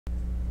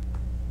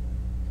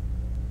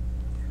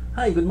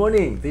Hi, good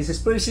morning. This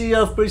is Percy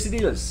of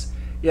PERSEEDEALS.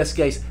 Yes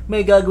guys,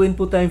 may gagawin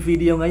po tayong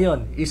video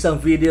ngayon.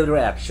 Isang video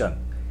reaction.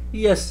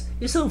 Yes,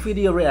 isang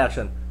video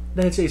reaction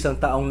dahil sa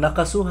isang taong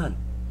nakasuhan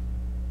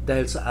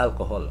dahil sa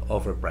alcohol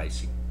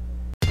overpricing.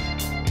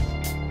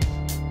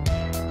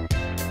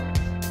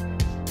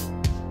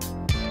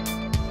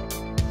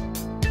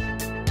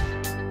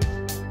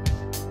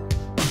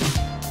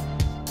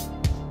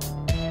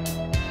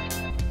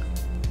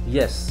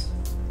 Yes,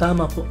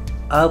 tama po.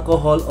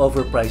 Alcohol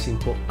overpricing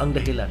po ang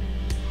dahilan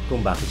kung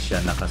bakit siya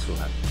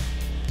nakasuhan.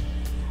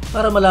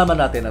 Para malaman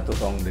natin ang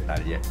totoong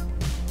detalye,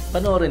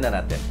 panoorin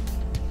na natin.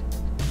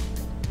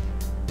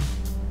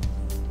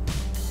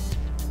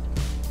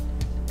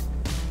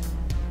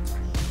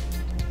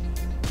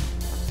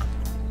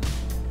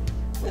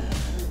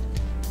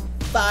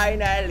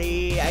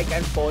 Finally, I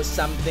can post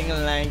something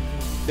like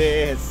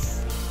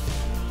this.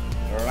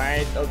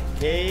 Right,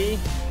 okay.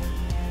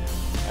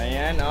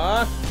 Ayan,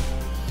 oh.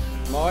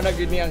 Mauna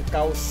gini ang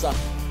kausa.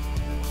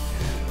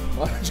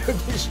 Mauna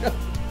gini siya.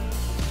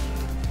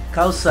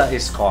 Causa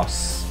is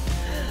cause.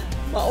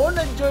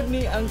 Mauna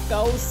gini ang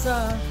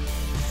kausa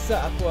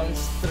sa ako ang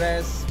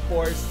stress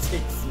for 6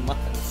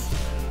 months.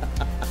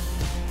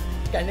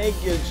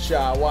 Kanegil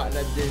siya, wa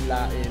na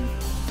dilain.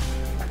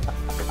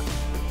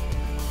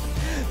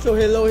 So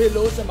hello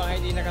sa mga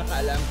hindi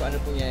nakakaalam kung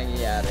ano pong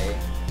nangyayari.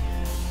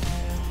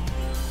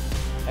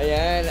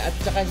 Ayan, at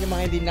saka sa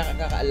mga hindi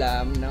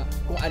nakakaalam na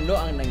kung ano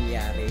ang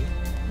nangyayari.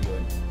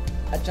 Yun.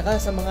 At saka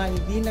sa mga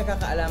hindi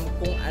nakakaalam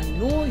kung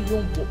ano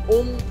yung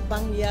buong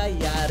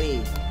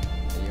pangyayari.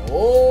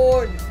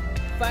 Ayun!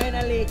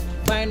 Finally,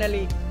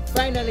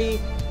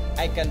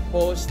 I can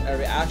post a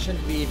reaction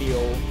video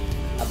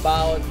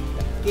about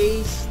the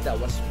case that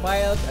was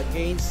filed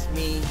against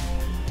me,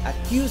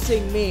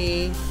 accusing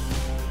me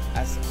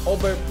as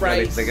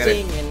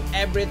overpricing and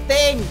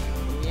everything.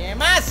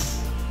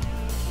 Yemas!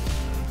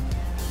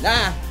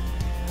 Na,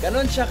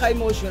 ganon siya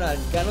ka-emotional,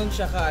 ganon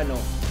siya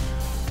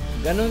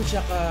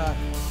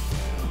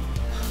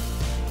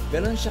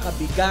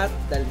ka-bigat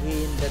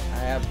dalhin that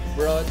I have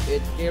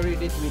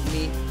carried it with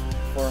me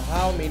for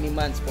how many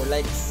months? For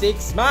like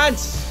 6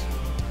 months!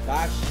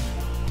 Gosh,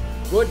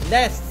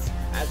 goodness!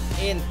 As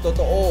in,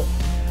 totoo.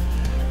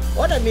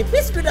 Oh,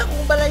 nanipis ko na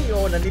akong balay,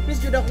 oh. Nanipis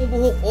ko na akong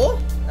buhok, oh.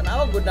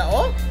 Tanawa, good na,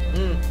 oh.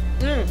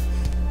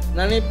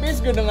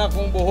 Nanipis ko na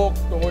akong buhok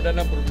tungod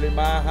na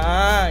problema,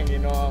 ha.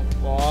 Ginoon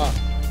ko.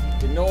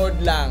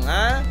 Tinood lang,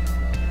 ha.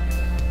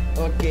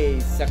 Okay,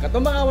 sa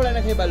katong mga wala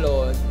na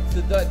kibalo,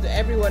 to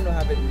everyone who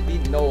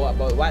didn't know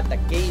about what the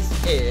case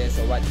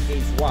is or what the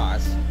case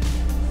was,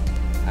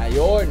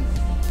 ayon.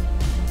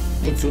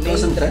 It's May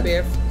the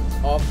 5th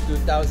of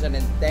 2010.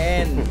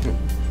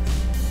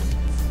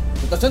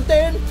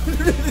 2010?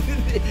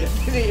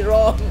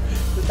 Wrong.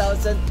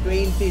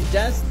 2020,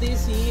 just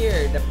this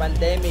year, the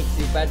pandemic,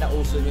 diba,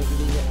 nauso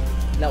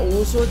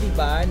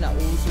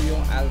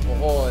yung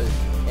alcohol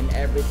and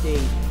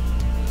everything.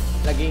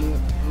 Naging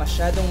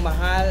masyadong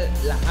mahal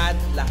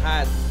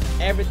lahat.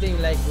 Everything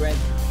like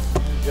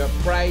the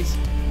price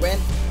went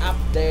up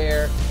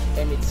there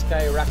and it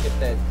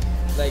skyrocketed.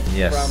 Like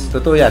yes, from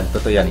totoo yan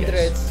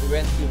hundreds guys.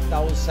 Went to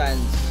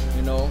thousands,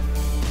 you know.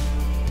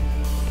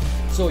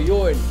 So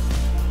yun.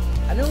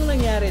 Anong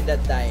nangyari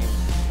that time?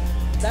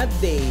 That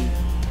day,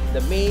 the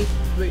May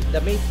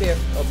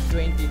 5th of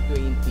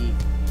 2020,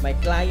 may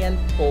client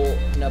po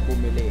na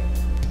bumili.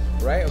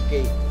 Right?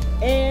 Okay.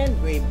 And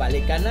wait,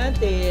 balikan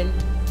natin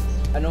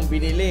anong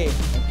binili.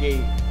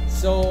 Okay.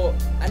 So,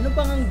 ano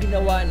bang ang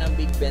ginawa ng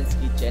Big Ben's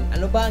Kitchen?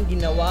 Ano ba ang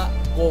ginawa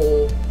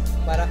ko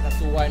para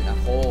kasuhan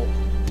ako?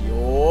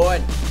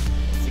 Yun.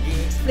 Sige,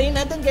 explain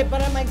natin kaya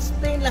para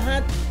ma-explain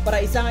lahat. Para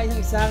isang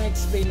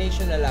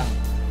explanation na lang.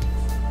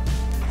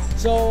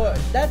 So,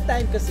 that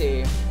time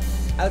kasi,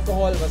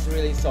 alcohol was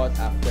really sought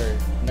after.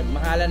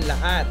 Nagmahalan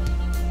lahat.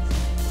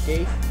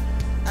 Okay?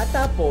 At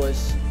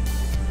tapos,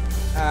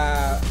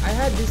 I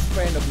had this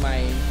friend of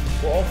mine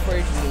who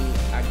offered me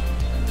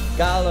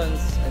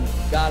gallons and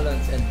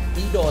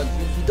bidons.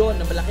 Yung bidon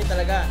na malaki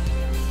talaga.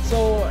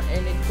 So,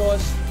 and it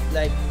cost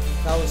like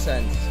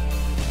thousands.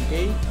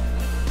 Okay?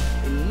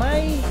 In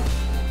my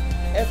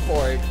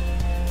effort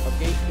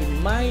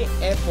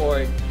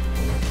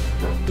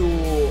to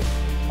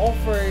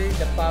offer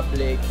the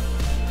public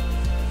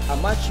a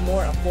much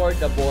more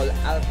affordable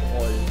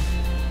alcohol,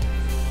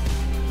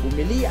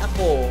 bumili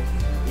ako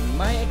in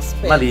my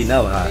expense.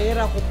 Malinaw, ha?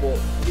 Pera ko po,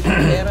 hindi ko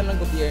pera ng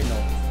gobyerno,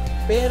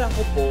 pera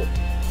ko po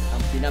ang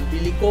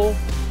pinambili ko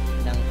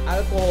ng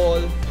alcohol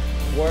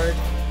worth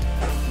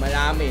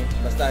marami.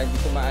 Basta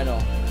hindi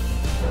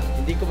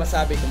ko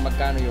masabi kung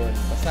magkano yun.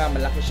 Basta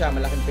malaki siya,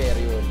 malaking pera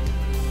yun.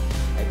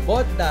 I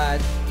bought that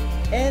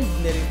and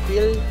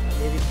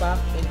nirepack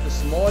into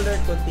smaller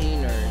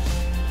containers.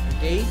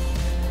 Okay?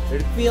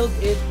 Refilled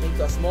it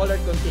into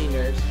smaller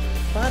containers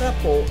para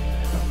po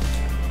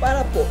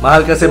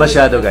mahal kasi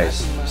masyado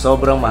guys.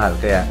 Sobrang mahal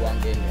kaya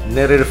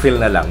nire-refill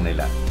na lang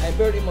nila. I'm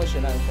very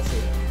emotional kasi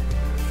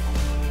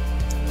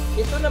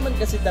ito naman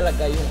kasi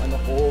talaga yung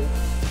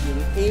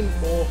yung aim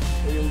ko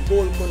o yung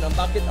goal ko na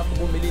bakit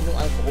ako bumili ng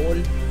alcohol.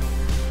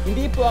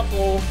 Hindi po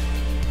ako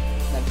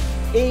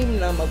nag-aim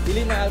na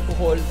magbili ng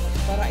alcohol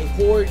para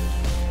i-hoard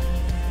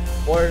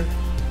or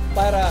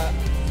para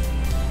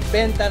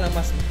benta ng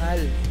mas mahal.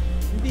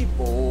 Hindi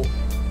po.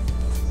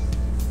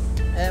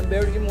 I am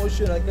very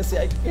emotional kasi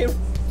I came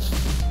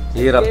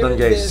Hirap nun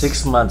guys,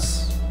 6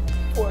 months.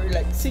 for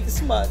like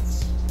 6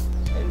 months.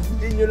 And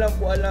hindi nyo lang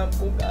po alam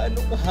kung gaano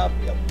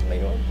ka-happy ako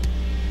ngayon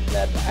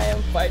that I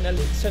am finally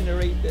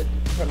exonerated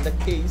from the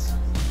case.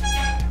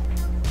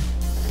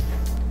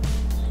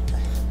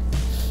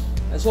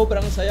 Na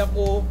sobrang saya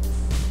ko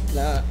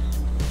na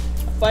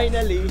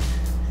finally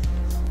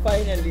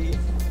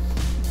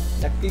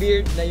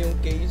na-cleared na yung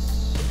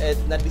case at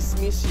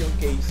na-dismiss yung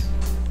case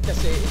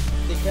kasi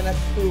they cannot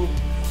prove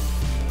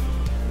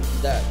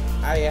that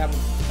I am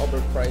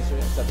overpriced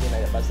yun, sabi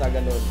na basta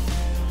ganun.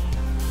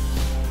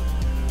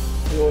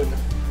 Yun.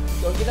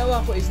 So, ang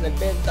ginawa ko is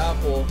nagbenta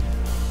ako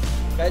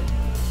kahit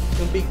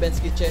yung Big Ben's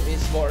Kitchen is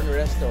more on a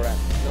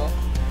restaurant, no?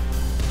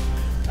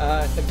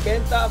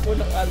 Nagbenta ako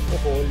ng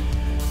alcohol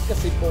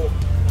kasi po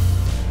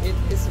it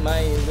is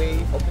my way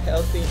of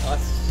helping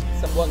us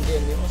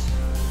Zamboangueños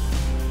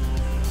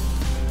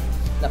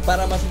na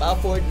para mas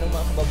ma-afford ng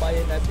mga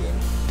kababayan natin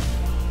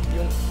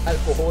yung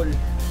alcohol.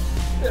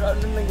 Pero ano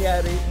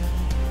nangyari?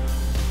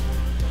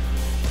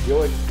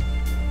 Yun.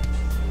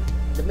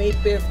 The May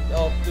 5th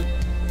of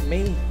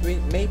 2020,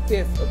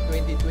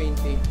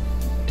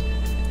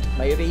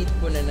 may raid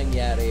po na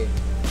nangyari.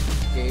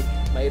 Okay?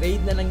 May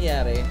raid na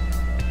nangyari.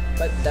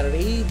 But the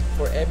raid,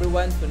 for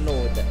everyone to know,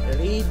 the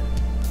raid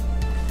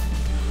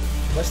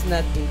was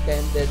not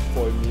intended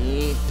for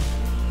me.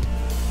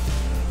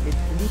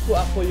 Hindi po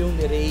ako yung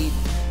ni-raid.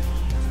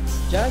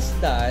 It's just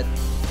that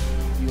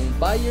yung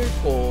buyer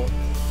ko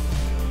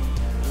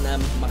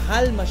na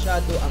mahal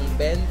masyado ang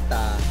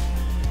benta,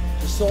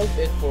 he sold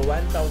it for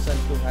 1,200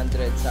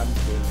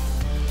 something.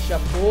 Siya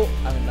po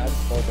ang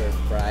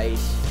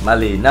nag-overprice.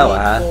 Malinaw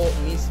ha? Hindi po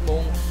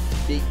mismong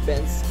Big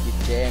Ben's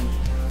Kitchen.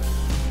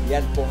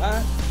 Yan po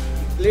ha.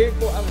 I-clear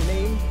ko ang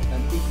name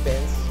ng Big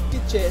Ben's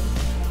Kitchen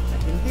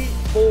na hindi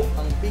po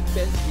ang Big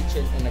Ben's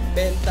Kitchen ang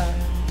nagbenta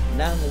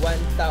ng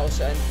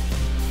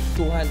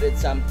 1,200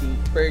 something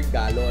per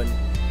gallon.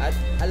 At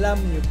alam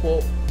niyo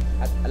po,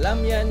 at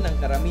alam yan ng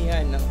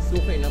karamihan ng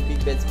suki ng Big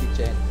Ben's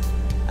Kitchen,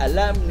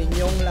 alam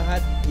ninyong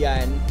lahat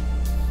yan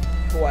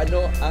kung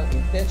ano ang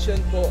intention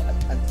ko at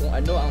kung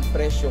ano ang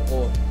presyo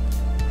ko.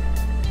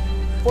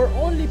 For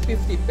only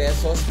 50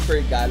 pesos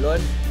per gallon,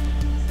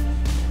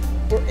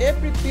 for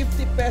every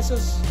 50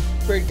 pesos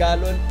per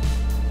gallon,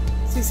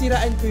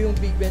 sisiraan ko yung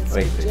Big Ben's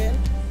Kitchen.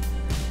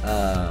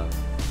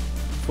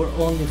 For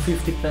only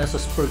 50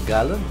 pesos per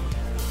gallon?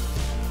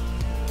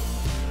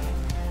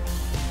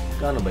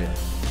 Kano ba yan?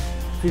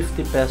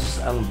 50 pesos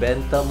ang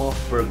benta mo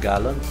per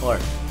gallon or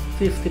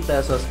 50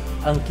 pesos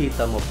ang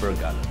kita mo per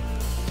gallon?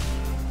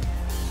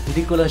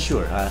 Hindi ko lang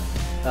sure ha.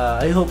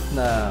 I hope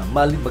na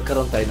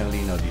magkaroon tayo ng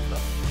linaw dito.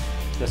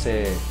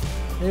 Kasi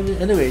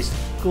anyways,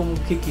 kung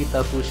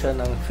kikita po siya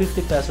ng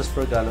 50 pesos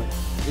per gallon,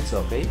 it's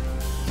okay.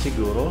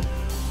 Siguro.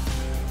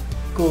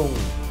 Kung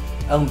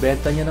ang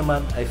benta niya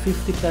naman ay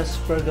 50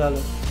 pesos per gallon,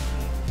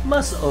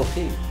 mas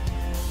okay.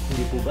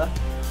 Hindi po ba?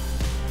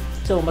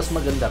 So, mas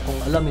maganda kung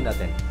alamin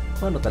natin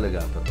kung ano talaga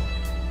ang totoo.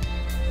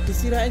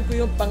 Sisirain ko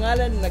yung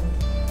pangalan na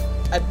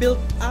I built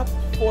up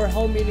for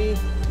how many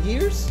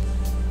years?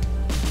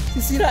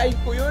 Sisirain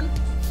ko yun.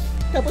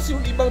 Tapos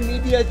yung ibang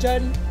media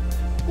dyan,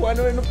 kung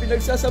ano-ano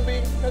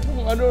pinagsasabi,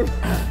 kung ano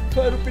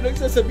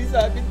pinagsasabi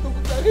sa akin,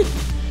 tungkol sa akin.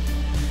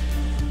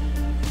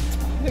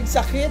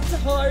 Nagsakit sa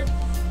heart.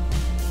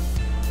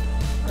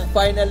 And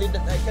finally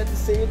that I can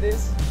say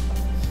this.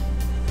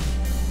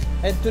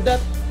 And to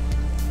that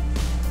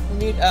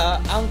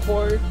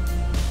anchor,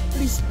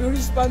 please be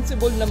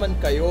responsible naman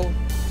kayo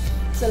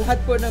sa lahat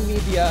po ng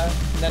media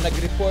na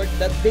nag-report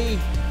that day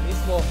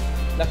mismo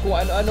na kung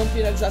ano-anong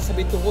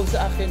pinagsasabi tungkol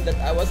sa akin that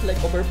I was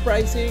like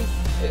overpricing,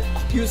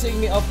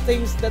 accusing me of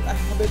things that I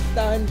haven't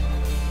done,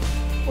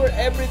 for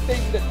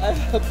everything that I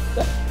have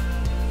done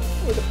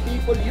for the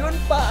people. Yun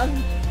pa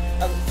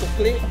ang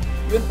sukli,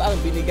 yun pa ang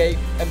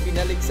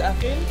binalik sa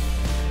akin.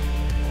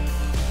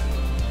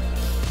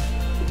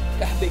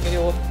 Grabe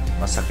kayo.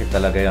 Masakit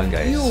talaga yan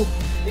guys.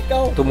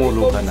 Ikaw,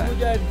 tumulong ka na.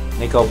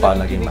 Ikaw pa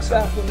naging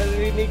masama. Kung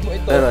narinig mo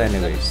ito, pero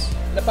anyways,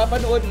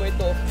 napapanood mo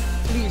ito,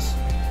 please,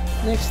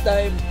 next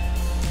time,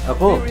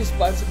 be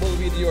responsible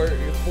with your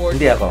report.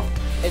 Hindi ako.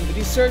 And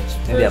research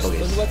first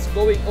on what's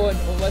going on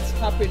what's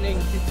happening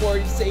before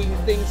saying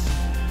things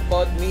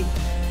about me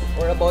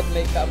or about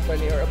my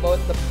company or about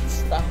the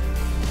staff.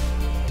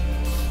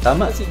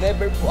 Tama. Kasi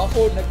never po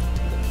ako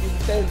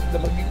nag-intend na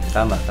maging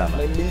tama.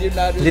 may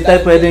milyonaryo Hindi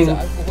tayo pwedeng, sa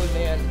alcohol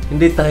na yan.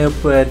 Hindi tayo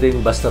pwedeng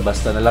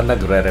basta-basta na lang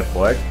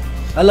nagre-report.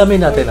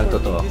 Alamin natin ang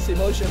totoo.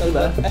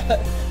 Diba?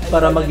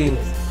 Para maging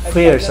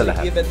fair sa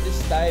lahat. Given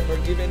this time or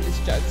given this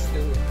chance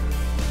to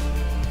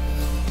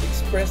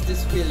express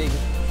this feeling,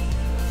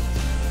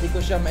 hindi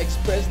ko siya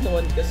ma-express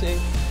noon kasi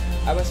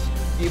I was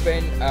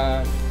given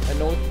a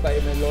note by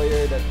my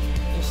lawyer that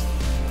just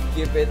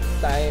give it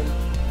time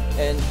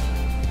and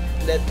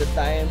let the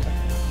time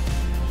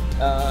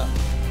uh,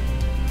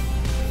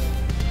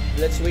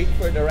 let's wait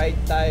for the right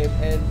time,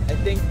 and I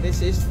think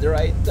this is the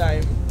right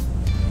time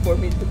for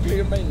me to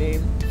clear my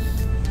name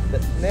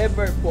that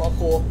never po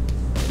ako,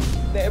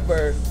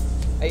 never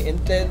I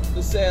intend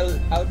to sell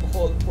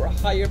alcohol for a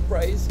higher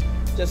price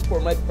just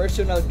for my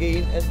personal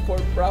gain and for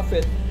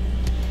profit.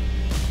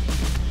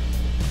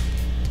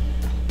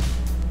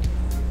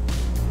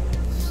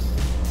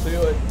 So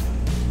yun.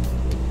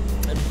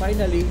 And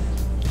finally,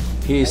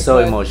 He is so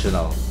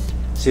emotional.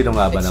 Sino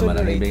nga ba naman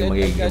ang ibig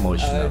magiging I got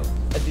emotional?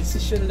 a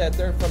decision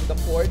letter from the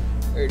court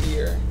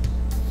earlier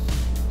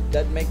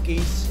that my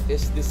case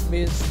is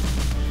dismissed,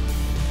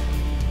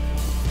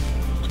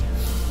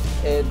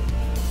 and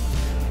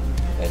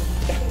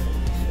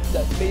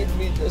that made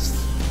me just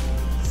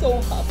so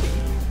happy.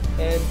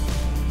 And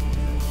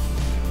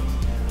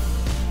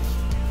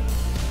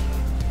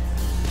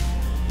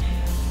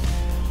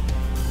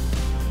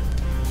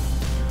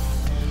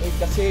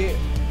kasi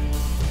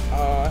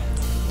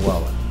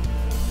Wow.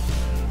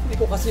 hindi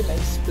ko kasi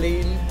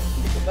ma-explain,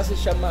 hindi ko kasi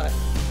siya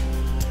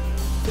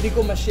hindi ko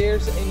ma-share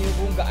sa inyo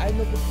kung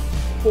gaano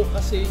po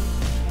kasi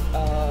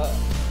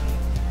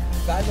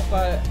gaano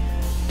ka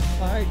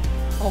hard,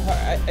 how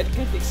hard, I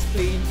can't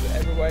explain to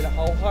everyone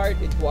how hard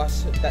it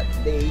was that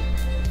day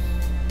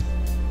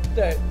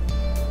that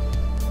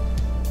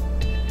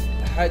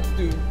I had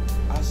to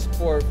ask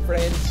for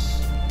friends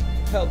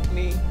to help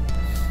me.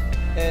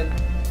 And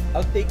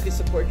I'll take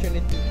this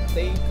opportunity to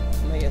thank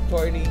my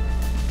attorney,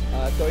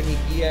 Attorney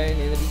Ian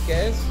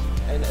Enriquez,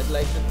 and I'd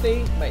like to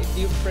thank my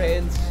dear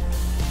friends.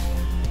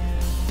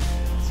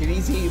 Si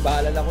Rizzy,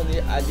 bahala na ko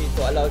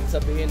dito allowed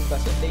sabihin,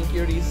 basta thank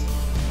you Riz.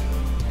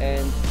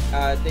 And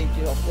thank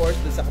you of course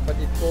dun sa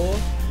kapatid ko,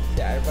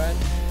 si Ivan,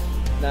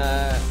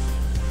 na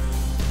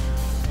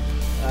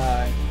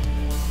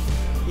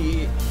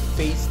he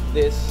faced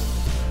this,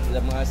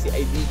 the mga si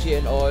IDG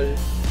and all.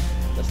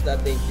 Basta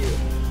thank you.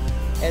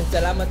 And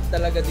salamat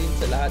talaga din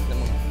sa lahat ng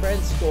mga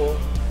friends ko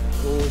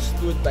who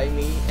stood by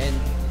me, and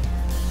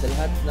sa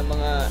lahat ng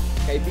mga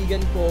kaibigan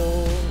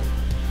ko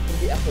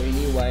hindi ako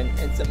iniwan,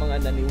 and sa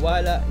mga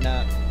naniwala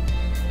na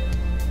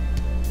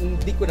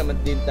hindi ko naman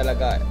din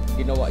talaga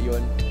ginawa yon,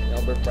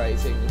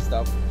 overpricing and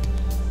stuff.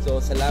 So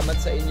salamat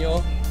sa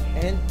inyo,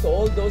 and to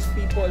all those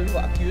people who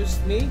accused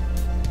me,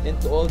 and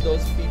to all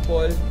those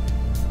people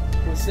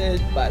who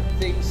said bad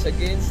things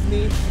against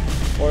me,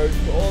 or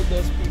to all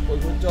those people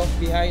who talk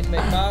behind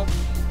my back,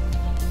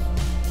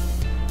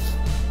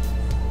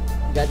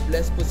 God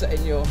bless po sa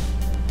inyo.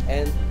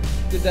 And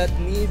to that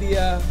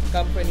media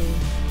company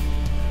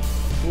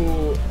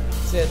who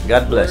said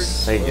God bless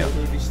words, sa inyo, or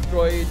who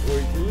destroyed or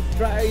who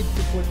tried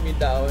to put me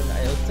down,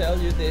 I'll tell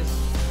you this: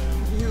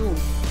 you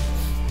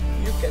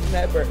can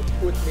never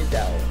put me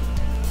down.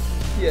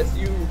 Yes,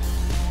 you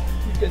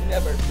can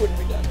never put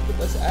me down,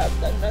 because I have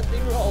done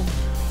nothing wrong.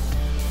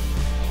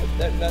 I've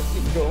done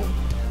nothing wrong,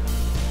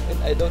 and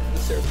I don't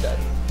deserve that.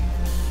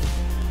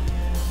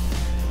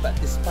 But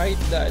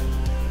despite that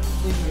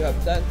thing you have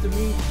done to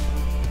me,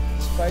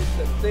 despite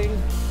that thing,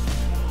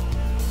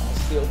 I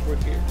still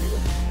forgive you.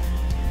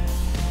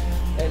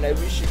 And I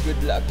wish you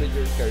good luck with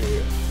your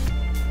career.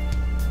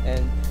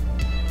 And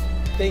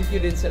thank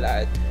you din sa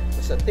lahat.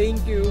 Basta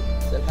thank you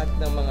sa lahat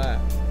ng mga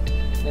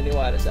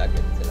naniwala sa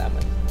akin.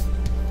 Salamat.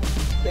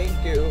 Thank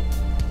you.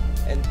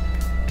 And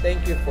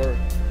thank you for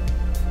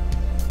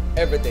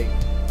everything.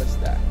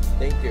 Basta,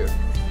 thank you.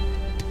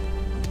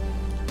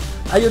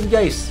 Ayun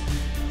guys,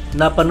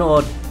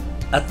 napanood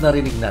at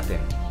narinig natin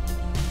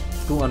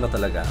kung ano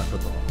talaga ang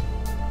totoo.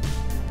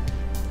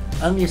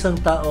 Ang isang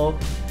tao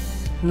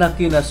na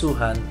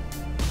kinasuhan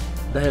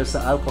dahil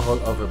sa alcohol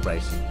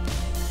overpricing.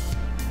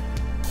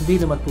 Hindi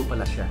naman po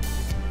pala siya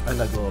ang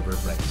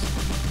nag-overprice.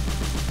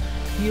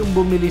 Yung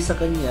bumili sa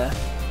kanya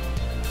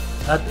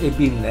at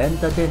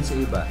ibinenta din sa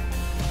iba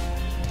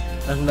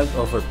ang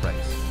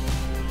nag-overprice.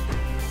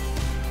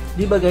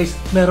 Di ba guys,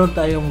 meron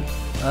tayong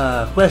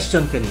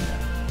question kanina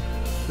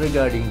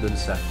regarding dun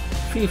sa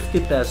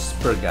 50 pesos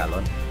per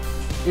gallon.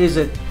 Is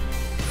it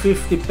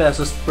 50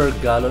 pesos per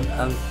gallon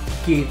ang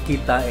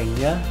kikitain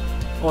niya,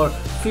 or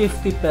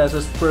 50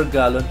 pesos per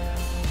gallon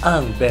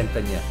ang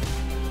benta niya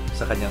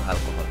sa kanyang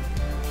alcohol?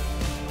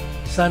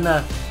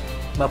 Sana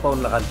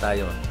mapaunlakan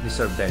tayo ni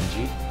Sir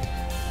Benji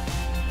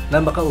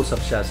na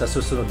makausap siya sa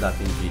susunod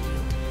nating video.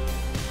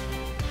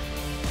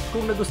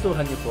 Kung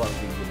nagustuhan niyo po ang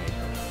video na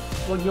ito,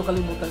 huwag niyo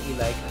kalimutang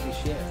i-like at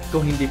i-share.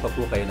 Kung hindi pa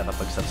po kayo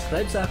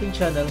nakapag-subscribe sa aking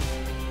channel,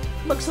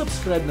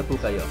 mag-subscribe na po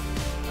kayo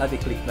at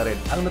i-click na rin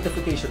ang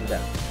notification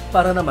bell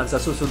para naman sa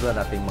susunod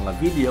nating mga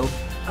video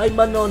ay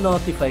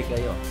mano-notify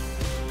kayo.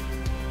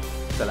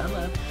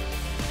 Salamat!